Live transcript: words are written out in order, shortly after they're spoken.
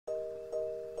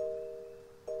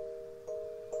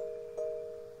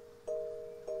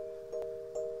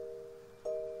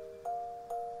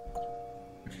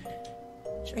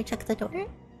Should I check the door? Oh,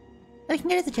 we can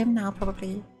go to the gym now,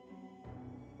 probably.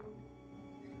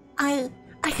 I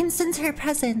can sense her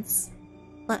presence.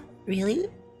 What, really?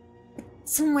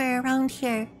 Somewhere around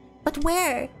here. But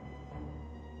where?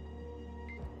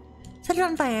 Set it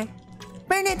on fire.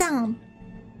 Burn it down.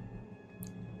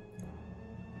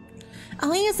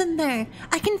 Ollie is in there.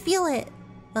 I can feel it.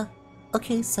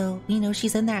 Okay, so we know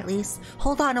she's in there at least.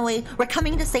 Hold on, Ollie. We're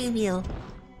coming to save you.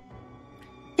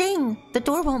 Dang, the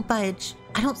door won't budge.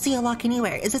 I don't see a lock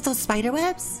anywhere. Is it those spider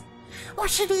webs? What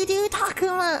should we do,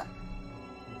 Takuma?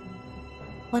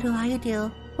 What do I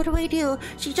do? What do I do?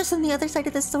 She's just on the other side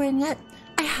of the store and yet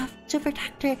I have to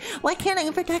protect her. Why can't I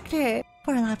protect her?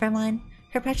 Poor Labramon.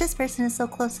 Her precious person is so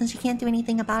close and she can't do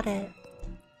anything about it.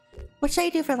 What should I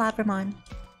do for Labramon?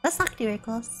 Let's talk to her,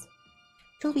 close.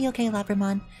 She'll be okay,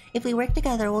 Labramon. If we work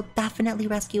together, we'll definitely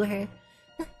rescue her.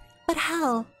 But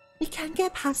how? We can't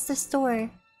get past this door.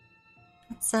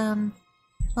 It's,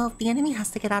 well, the enemy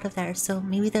has to get out of there, so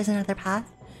maybe there's another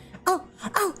path. Oh,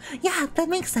 yeah, that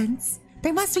makes sense.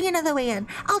 There must be another way in.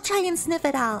 I'll try and sniff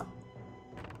it out.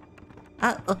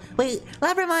 Oh, wait,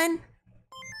 Labramon!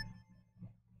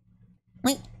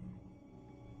 Wait.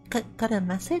 Got a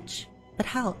message? But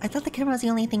how? I thought the camera was the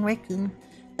only thing working.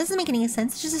 Doesn't make any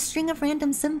sense, it's just a string of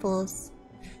random symbols.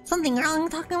 Something wrong,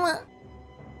 Takuma?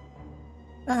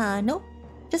 Nope.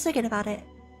 Just forget about it.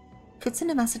 If it's in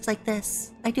a message like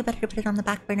this, I do better to put it on the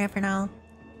back burner for now.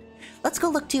 Let's go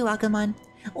look too, Agumon.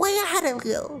 Way ahead of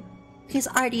you! He's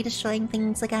already destroying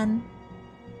things again.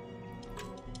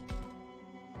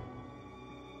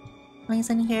 He's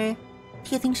in here.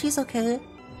 Do you think she's okay?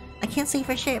 I can't say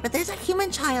for sure, but there's a human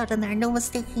child in there, no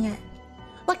mistaking it.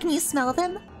 What, can you smell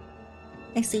them?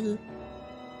 I see.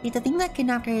 The thing that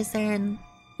kidnapped her is there and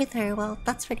with her, well,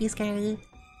 that's pretty scary.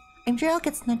 I'm sure I'll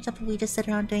get snatched up if we just sit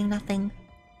around doing nothing.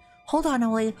 Hold on,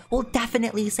 Ollie. We'll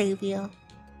definitely save you.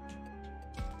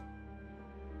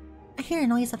 I hear a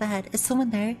noise up ahead. Is someone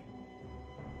there?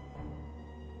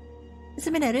 Is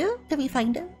it Minoru? Did we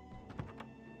find him?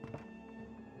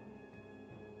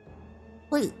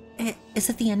 Wait, is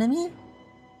it the enemy?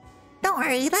 Don't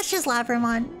worry, that's just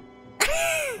Labramon.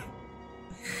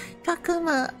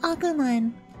 Takuma,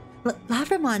 Agumon.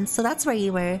 Labramon, so that's where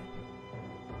you were.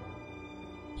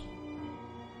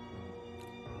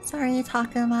 Sorry,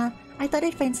 Takuma. I thought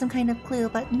I'd find some kind of clue,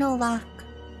 but no luck.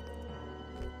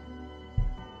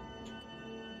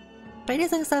 Try to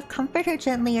think stuff, comfort her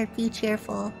gently or be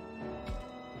cheerful.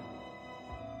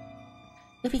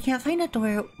 If we can't find a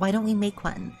door, why don't we make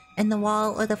one? In the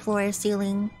wall or the floor or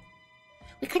ceiling?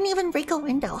 We couldn't even break a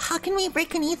window. How can we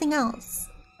break anything else?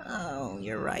 Oh,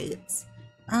 you're right.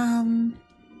 Oh,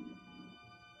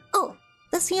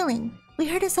 the ceiling. We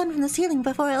heard a sound from the ceiling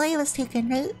before Leia was taken,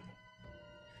 right?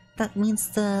 That means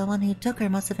the one who took her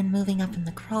must have been moving up in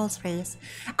the crawl space.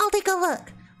 I'll take a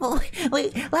look. Oh,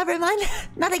 wait, Labramon,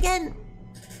 not again.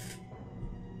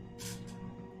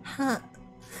 Huh?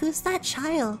 Who's that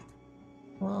child?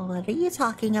 Well, what are you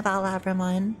talking about,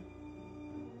 Labramon?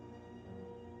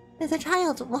 There's a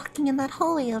child walking in that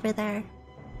hallway over there.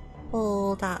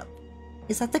 Hold up.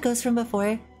 Is that the ghost from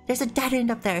before? There's a dead end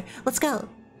up there. Let's go.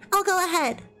 I'll go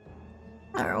ahead.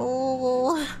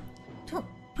 Oh, don't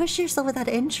push yourself with that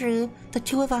injury. The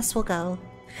two of us will go.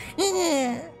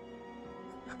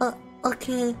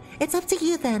 Okay. It's up to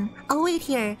you then. I'll wait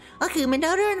here. Okay,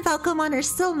 Minoru and Falcomon are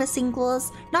still missing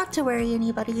ghouls. Not to worry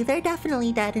anybody. They're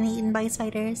definitely dead and eaten by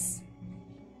spiders.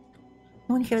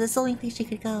 No one here. That's the only place she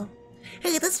could go.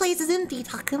 Hey, this place is empty,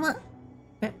 Takuma.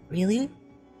 Really?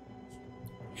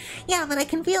 Yeah, but I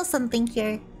can feel something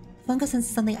here. If Funko senses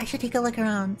something, I should take a look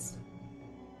around.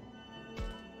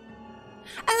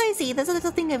 Oh, I see. There's a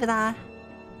little thing over there.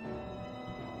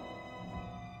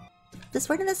 This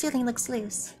word in the ceiling looks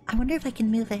loose. I wonder if I can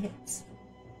move it.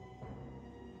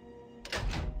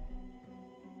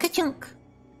 Ka-chunk!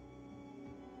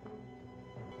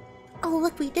 Oh,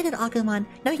 look, we did it, Agumon.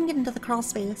 Now we can get into the crawl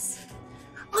space.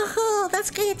 Oh, that's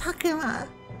great, Takuma!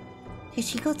 Did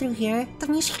she go through here? That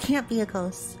means she can't be a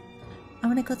ghost. I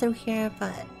want to go through here,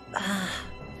 but...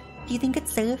 do you think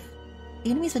it's safe?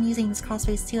 The enemy's been using this crawl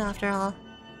space too, after all.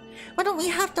 Why don't we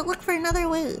have to look for another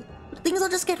way? Things will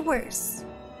just get worse.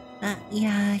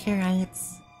 Yeah, you're right.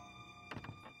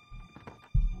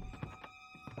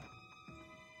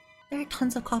 There are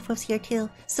tons of coffers here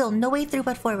too. Still, no way through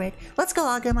but forward. Let's go,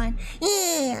 Agumon.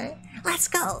 Yeah! Let's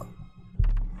go!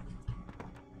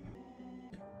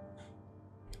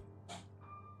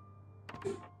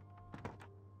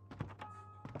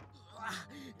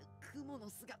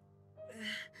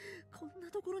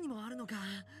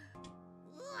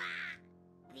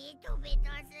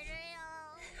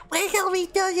 Where shall we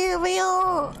do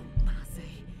you?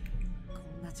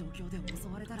 状況で襲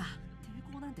われたら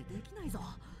抵抗なんてできないぞ。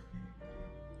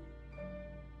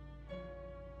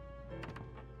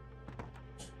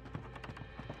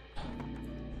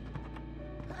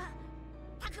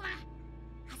たくま、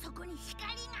あそこに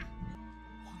光が。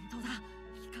本当だ、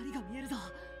光が見えるぞ。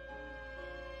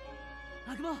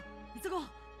アグモ、急ごう。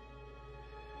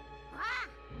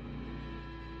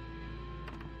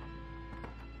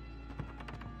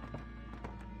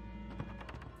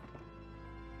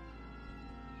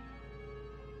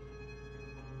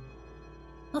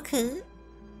Okay.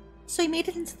 So we made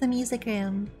it into the music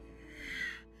room.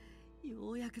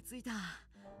 ようやく着いた。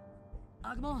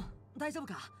アグモン、大丈夫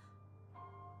か？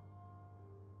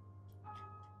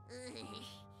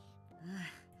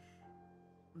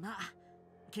まあ、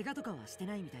怪我とかはして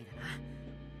ないみたいだな。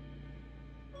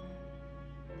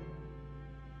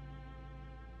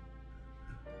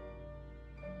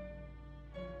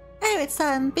Oh, it's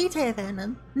Beethoven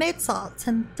and Mozart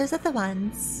and those other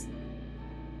ones.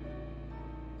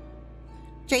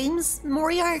 James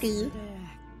Moriarty.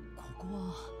 ここ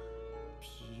は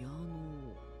ピア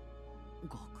ノ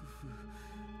楽譜。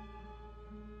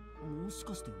もし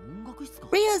かして音楽室か？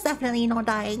 Rio's definitely not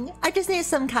dying. I just know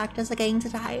some characters are going to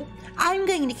die. I'm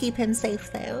going to keep him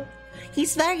safe though.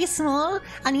 He's very small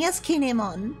and he has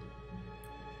Kinemon.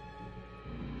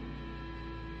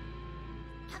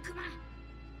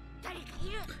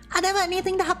 I don't want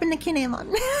anything to happen to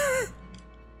Kinemon.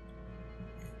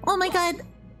 Oh my god.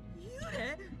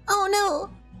 Oh no!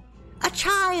 A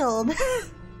child!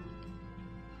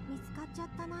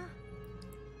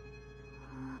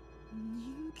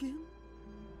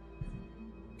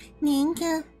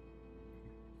 Ninja?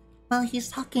 Well, he's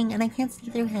talking and I can't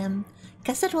see through him.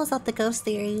 Guess it rules out the ghost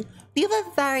theory. We have a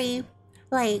very,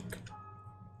 like,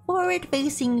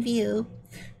 forward-facing view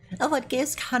of what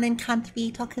ghosts can and can't be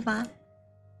talking about.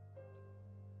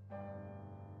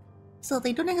 So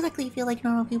they don't exactly feel like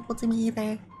normal people to me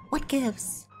either. What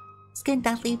gives? Skin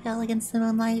deathly pale against the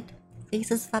moonlight.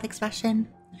 Faces without expression.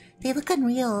 They look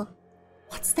unreal.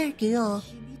 What's their deal?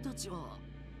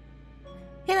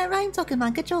 Hey, that rhymes,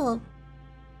 Pokemon. Good job.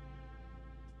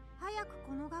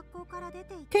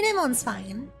 Kinemon's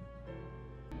fine.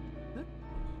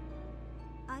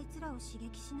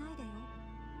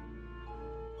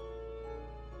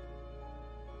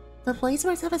 The boys'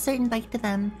 words have a certain bite to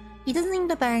them. He doesn't seem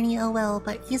to bear any ill will,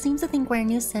 but he seems to think we're a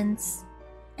nuisance.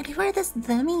 And who are this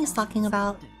them he's talking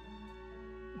about?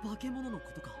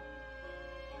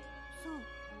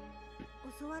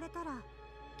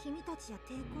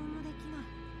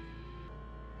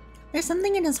 There's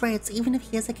something in his words, even if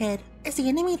he is a kid. Is the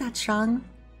enemy that strong?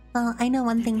 Well, I know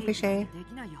one thing for sure.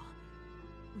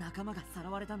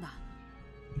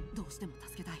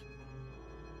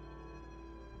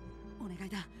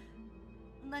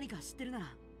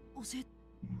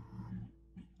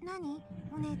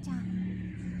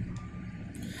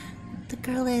 The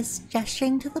girl is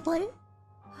gesturing to the boy?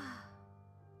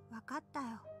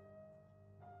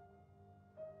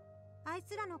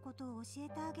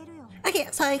 Okay,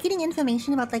 so I'm getting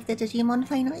information about like the Digimon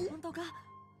finally.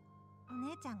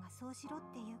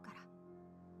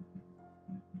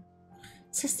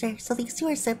 Sister, so these two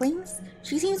are siblings?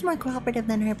 She seems more cooperative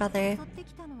than her brother.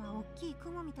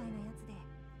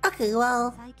 Okay,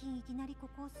 well...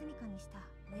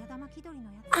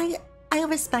 I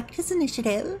respect his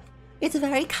initiative. It's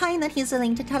very kind that he's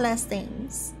willing to tell us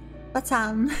things. But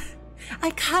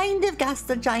I kind of guessed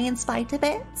the giant's fight a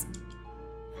bit.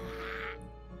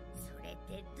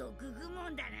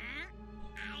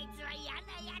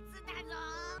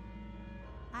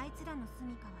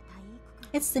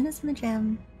 It's Dennis in the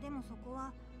gym.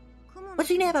 What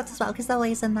do you know about this well? Because they're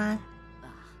always in there.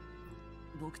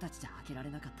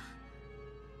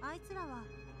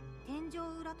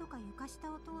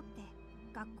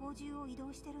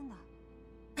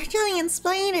 A giant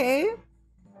spider?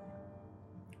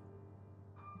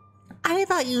 I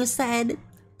thought you said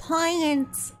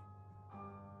plant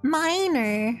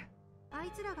miner.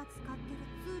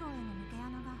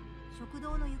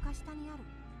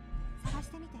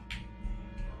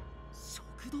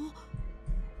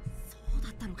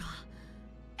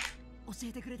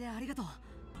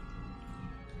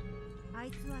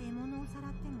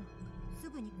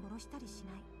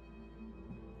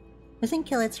 We think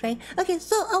kill it, right? Okay,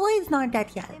 so Aloy's not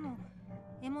dead yet.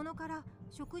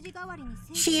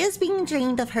 She is being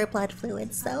drained of her blood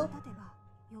fluids, though.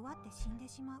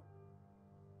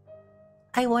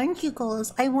 I warned you,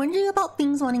 ghouls. I warned you about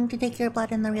things wanting to take your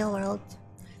blood in the real world.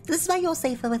 This is why you're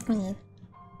safer with me.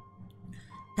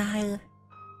 Die.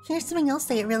 Here's something else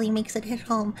that really makes it hit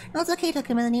home. No, it's okay,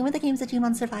 Takuma. The name of the game is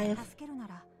Digimon Survive.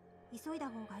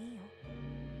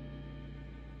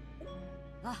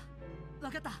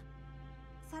 わかった。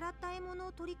 We're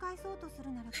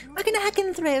gonna hack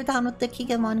and throw down with the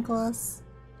Kigamon ghouls.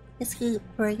 Is he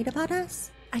worried about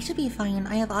us? I should be fine.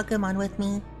 I have Agumon with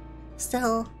me.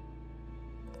 Still.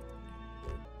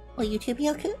 Will you two be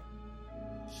okay?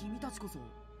 君たちこそ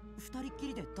二人っき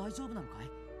りで大丈夫なのかい？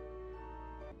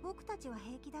僕たちは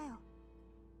平気だよ。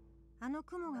あの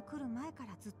雲が来る前か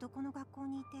らずっとこの学校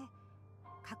にいて、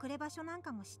隠れ場所なん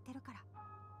かも知ってるか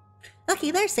ら。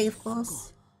Okay, they're safe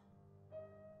ghouls.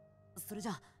 それじ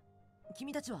ゃあ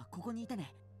君たちはここにいて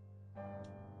ね。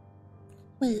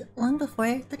 Wait, long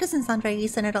before? That doesn't sound very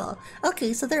recent at all.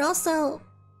 Okay, so they're also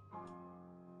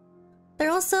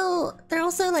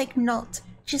like not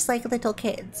just like little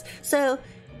kids. So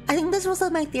I think there's also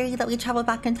my theory that we travel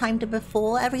back in time to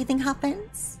before everything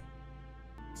happens.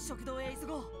 食堂へ急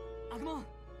ごう。アグモン。わか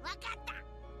った。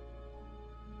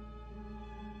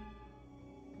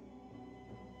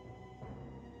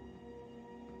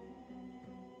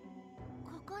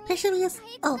 There should be a...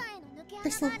 Oh,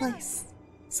 there's no voice.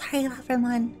 Sorry,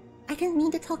 Loverman. I didn't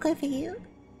mean to talk over you.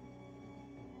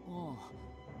 ああ、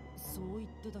そう言っ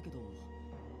てたけど。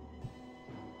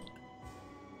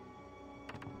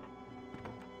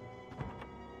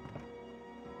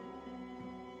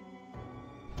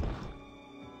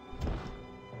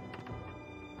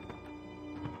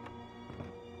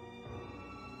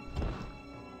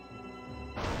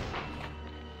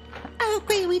 Oh,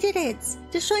 great, we did it!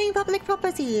 Destroying public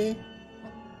property!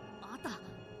 あった。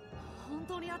本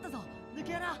当にあったぞ。抜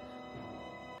け穴。やっ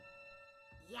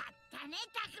たね、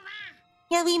タク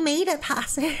マ。 Yeah, we made it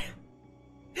past it.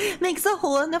 Makes a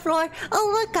hole in the floor.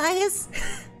 Oh, look, guys!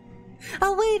 A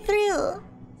way through!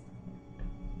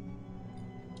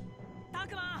 タ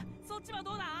クマ、そっちは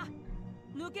どうだ？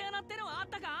抜け穴ってのはあっ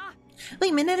たか？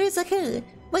 Wait, Minato's a kid.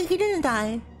 Wait, he didn't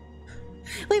die.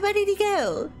 Wait, where did he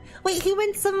go? Wait, he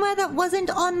went somewhere that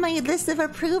wasn't on my list of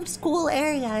approved school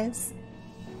areas.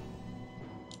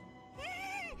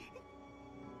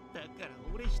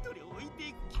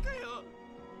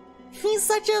 He's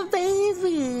such a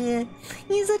baby.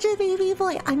 He's such a baby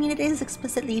boy. I mean, it is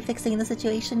explicitly fixing the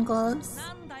situation, Gloves.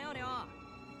 なんだよ、レオ。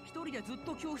一人でずっ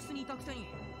と教室にいたくせに。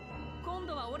今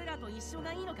度は俺らと一緒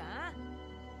がいいのか？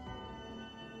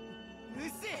うっ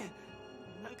せえ。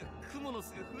なんか雲の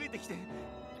巣が増えてきて、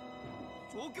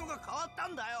状況が変わった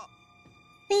んだよ。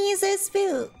These are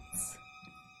spooks.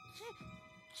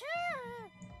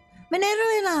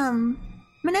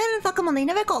 Minato and Fakamon, they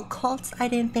never got caught, I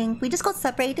didn't think. We just got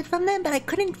separated from them, but I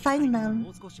couldn't find them.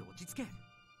 もう少し落ち着け。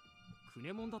ク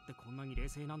ネモンだってこんなに冷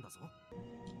静なんだぞ。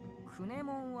クネ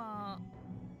モンは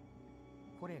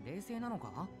これ冷静なの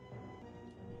か？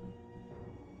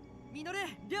ミノル、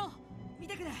リョウ、見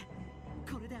てくれ。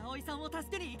これで葵さんを助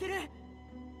けに行ける。も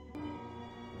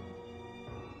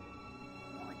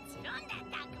ちろんだ、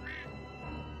タク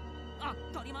マ。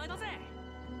当たり前だぜ。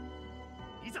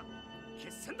いざ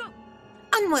決戦だ。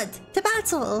 Onward to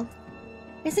battle!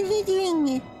 Isn't he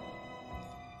doing...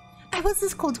 What's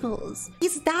this called, ghouls?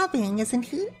 He's dabbing, isn't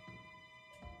he?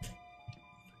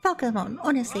 Falcomon,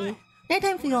 honestly. No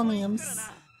time for your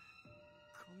memes.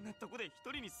 こんなとこで一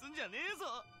人にすんじゃねえぞ。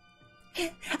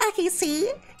 Okay,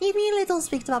 see? Even Little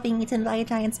speaks about being eaten by a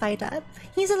giant spider.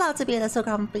 He's allowed to be a little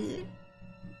grumpy.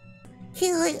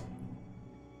 He... 急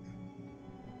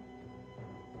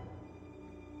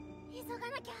が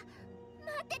なきゃ。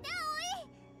待ってて、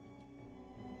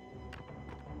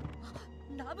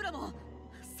葵。ラブラも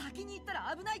先に行った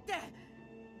ら危ないって。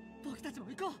僕たちも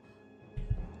行こう。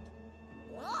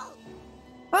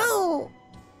Oh!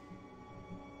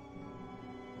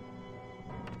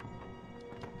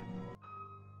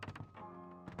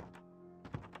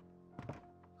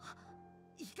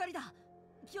 光だ。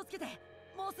気をつけて。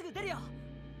もうすぐ出るよ。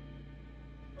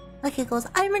 Okay, ghouls,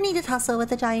 I'm ready to tussle with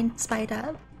the giant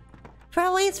spider. For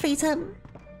always free to...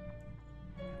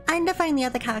 and to find the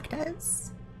other characters.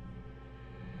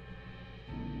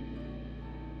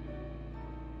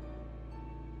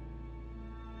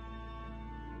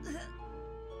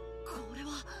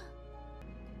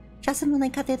 Just and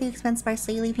moonlight cut through the expanse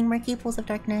sparsely, leaving murky pools of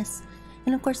darkness.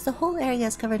 And of course, the whole area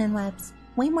is covered in webs,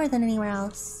 way more than anywhere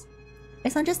else.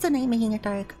 It's not just the night making it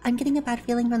dark, I'm getting a bad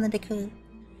feeling from the Deku.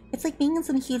 It's like being in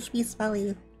some huge beast's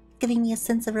belly, giving me a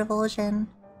sense of revulsion.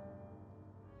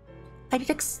 I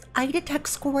detect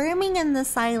squirming in the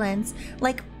silence,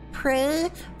 like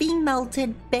prey being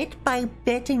melted bit by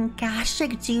bit in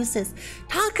gastric juices.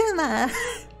 Takuma!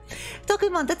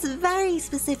 Takuma, that's very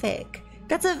specific.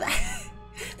 That's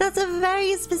a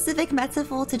very specific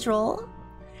metaphor to draw.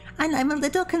 And I'm a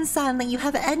little concerned that you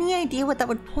have any idea what that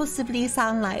would possibly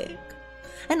sound like.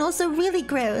 And also really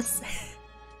gross.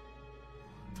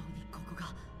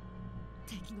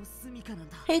 住処なん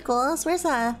だ。 Hey ghouls,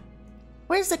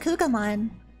 where's the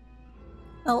Kugamon?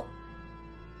 Oh.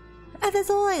 And there's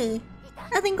Soleil.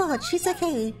 Oh thank God, she's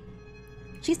okay.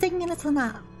 She's taking a little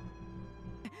nap.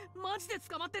 マジで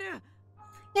捕まってる。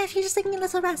 Yeah, she's just taking a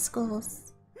little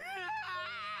rascals.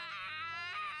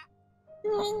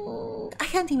 I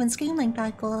can't even scream like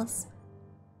that, ghouls.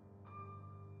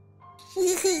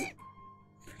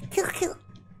 Kill, kill.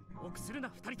 臆するな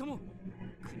二人とも。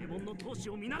クネモンの闘志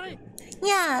を見習え。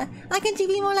 Yeah, why can't you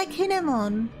be more like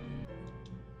Kinemon?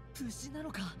 虫な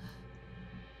のか。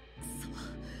そう、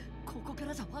ここか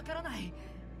らじゃわからない。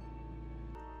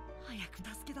早く助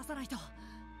け出さないと。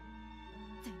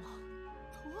でも、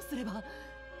どうすれば。ぼーっ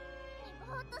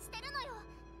としてるのよ。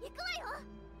行くわよ。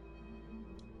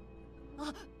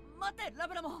あ、待って、ラ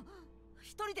ブラモン。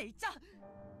一人で行っちゃ。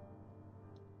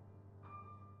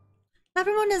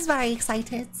 Everyone is very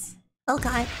excited. Oh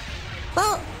God.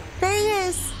 Well, there he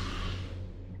is.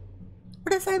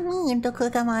 What does that mean,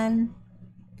 Dokugamon?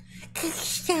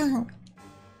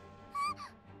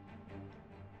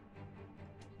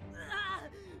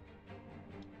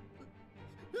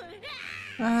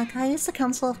 Guys, the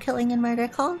Council of Killing and Murder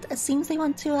called. It seems they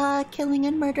want to killing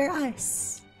and murder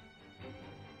us.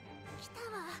 来た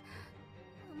わ。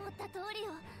思った通り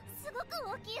よ。すごく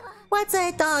大きいわ。 What's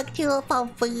a dog to a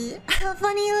puppy? A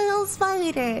funny little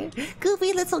spider.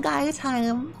 Goofy little guy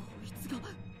time. こいつが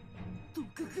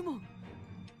毒蜘蛛。 怖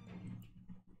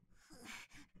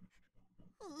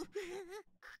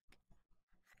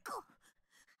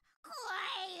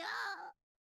いよ。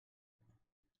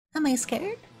 Am I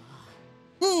scared?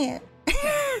 Yeah.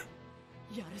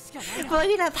 やるしかないな。 We're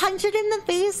gonna punch it in the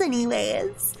face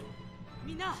anyways.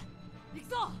 みんな、行く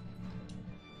ぞ。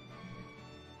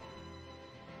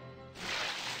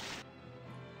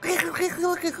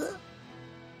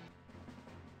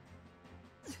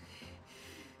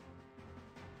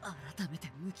 改めて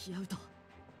向き合うと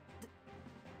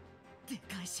で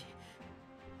かいし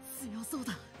強そう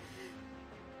だ。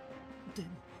でも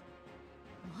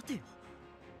待てよ、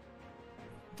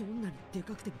どんなにで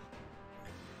かくても。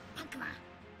悪魔。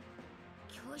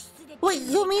教室で。 Wait,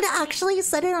 you want me to actually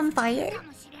set it on fire? か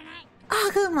もしれない。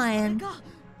 Oh, come on. か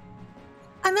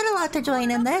I'm not allowed to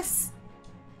join in this.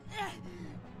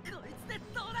 こいつで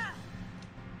どうだ。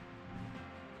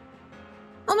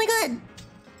 Oh my god.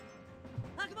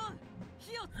 アグモン、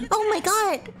火をつけて。 Oh my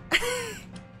god.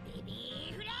 ベビ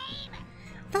ーフレイム。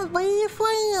 The way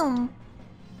flame.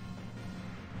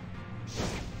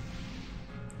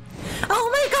 Oh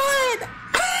my god.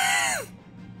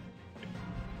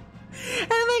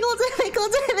 Oh my god, oh my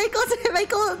god, oh my god, oh my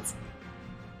god.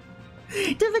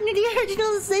 Divinity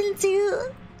Original Sin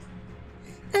 2.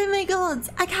 Oh my god,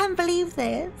 I can't believe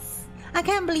this. I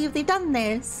can't believe they've done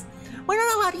this. We're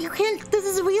not allowed, you can't, this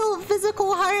is real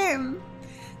physical harm.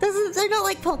 They're not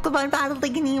like Pokemon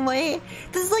battling anymore.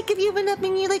 This is like if you went up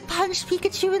and you like punched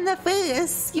Pikachu in the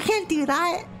face. You can't do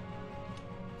that.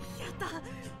 やった、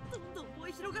どんどん燃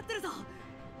え広がってるぞ。こ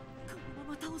の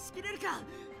まま倒しきれるか。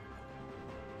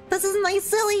 This is my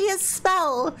silliest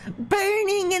spell.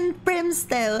 Burning and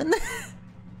brimstone.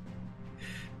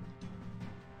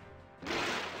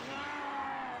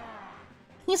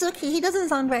 He's okay, he doesn't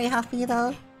sound very happy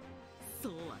though. そ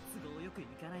うは都合よくい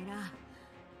かないな。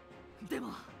で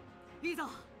もいいぞ。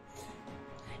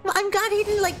 Well, I'm glad he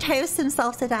didn't like toast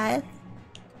himself to death.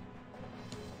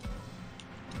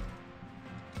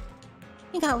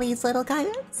 You got these little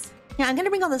guys. Yeah, I'm gonna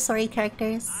bring all the story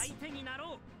characters. 相手にな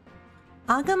ろう。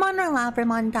 Agumon or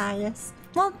Labramon dies.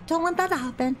 Well, don't want that to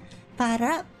happen. Batter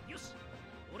up. よし、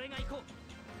俺が行こ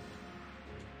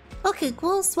う。 Okay,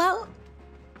 cool, swell.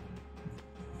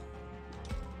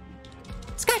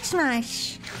 Scratch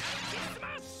smash!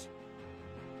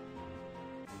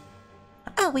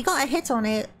 Oh, we got a hit on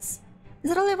it. Is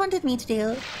that all I wanted me to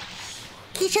do?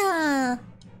 Kisha!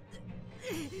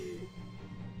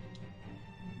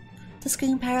 The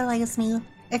scream paralyzed me.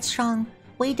 It's strong.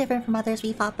 Way different from others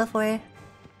we fought before.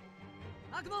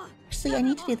 アグモン、 Actually, I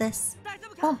need to do this. 大丈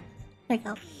夫 Oh, か。 there you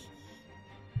go. 悪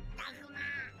魔。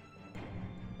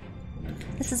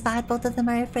 This is bad, both of them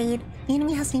are afraid. The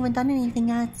enemy hasn't even done anything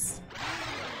yet.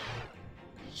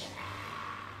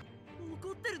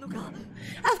 怒ってるのか。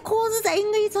 Of course it's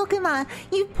angry Tokuma!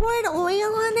 You poured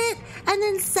oil on it and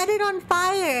then set it on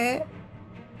fire!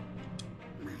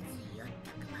 まずいよ、悪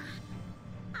魔。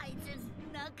あいつ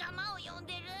仲間を呼ん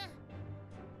でる。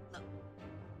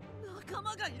仲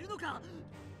間がいるのか。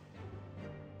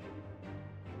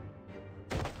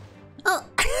 Oh!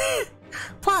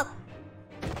 Pop!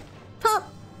 Pop!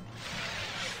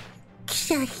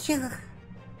 Kisha, kisha.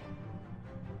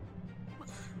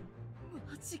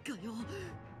 マジかよ。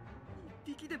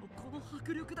一匹でもこの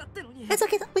迫力だってのに。 It's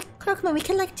okay. Come on, we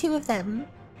can like 2 of them.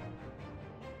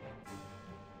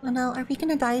 Oh no, are we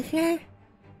gonna die here?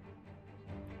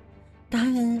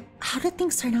 Dang, how did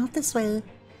things turn out this way?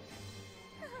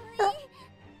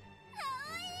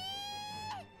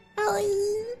 Aoi.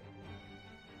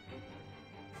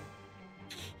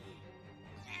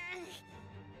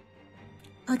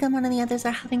 Agam and the others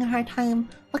are having a hard time.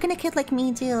 What can a kid like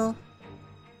me do?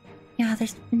 Yeah,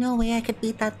 there's no way I could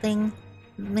beat that thing.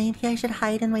 Maybe I should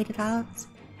hide and wait it out.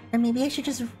 Or maybe I should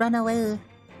just run away.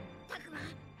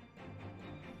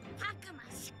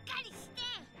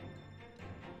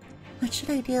 What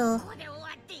should I do?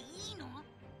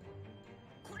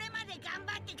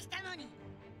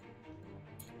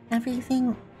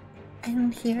 Everything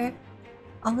in here?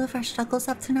 All of our struggles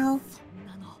up to now?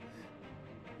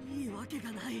 いいわけ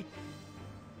がない。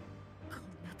こん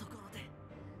なところで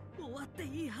終わって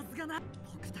いいはずがない。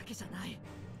僕だけじゃない。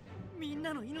みん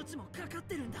なの命もかかっ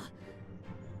てるんだ。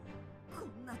こ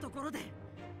んなところで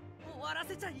終わら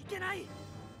せちゃいけない。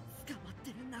捕まって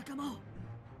る仲間を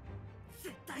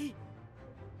絶対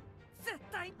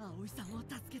葵さんを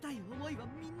助けたい思いは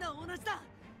みんな同じだ。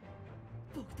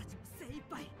僕たちも精一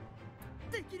杯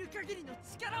できる限りの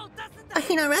力を出すんだ。 I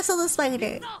cannot wrestle the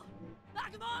spider. ア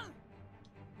グモン。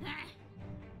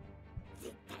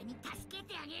絶対に助け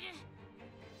てあげる。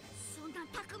そんな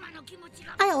タクマの気持ち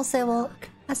が。 I also walk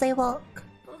as I walk.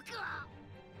 僕は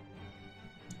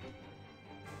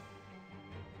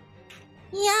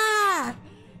Yeah!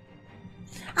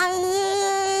 I...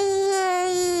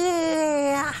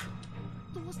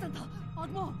 どうしたんだア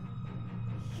グモン。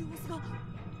様子が。こん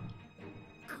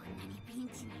なにピン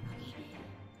チなのに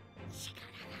力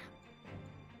が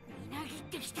みなぎっ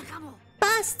てきたかも。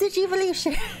 Fast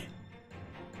Digivolution!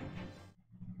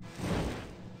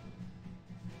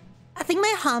 I think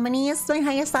my harmony is my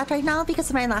highest stat right now because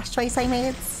of my last choice I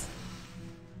made.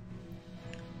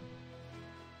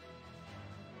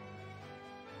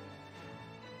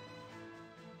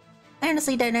 I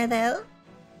honestly don't know though.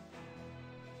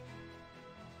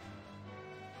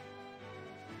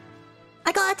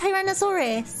 I got a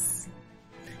Tyrannosaurus!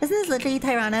 Isn't this literally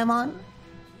Tyrannomon?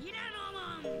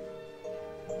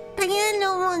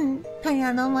 Tyrannomon!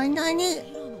 Tyrannomon, nani?